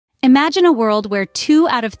Imagine a world where 2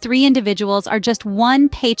 out of 3 individuals are just one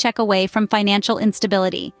paycheck away from financial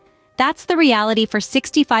instability. That's the reality for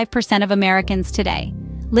 65% of Americans today.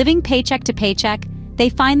 Living paycheck to paycheck, they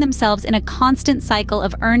find themselves in a constant cycle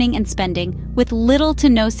of earning and spending, with little to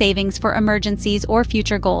no savings for emergencies or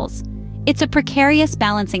future goals. It's a precarious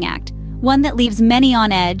balancing act, one that leaves many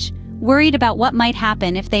on edge, worried about what might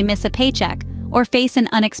happen if they miss a paycheck or face an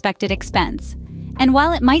unexpected expense. And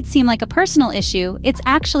while it might seem like a personal issue, it's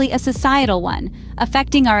actually a societal one,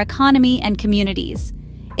 affecting our economy and communities.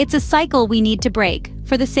 It's a cycle we need to break,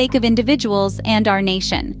 for the sake of individuals and our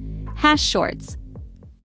nation. Shorts.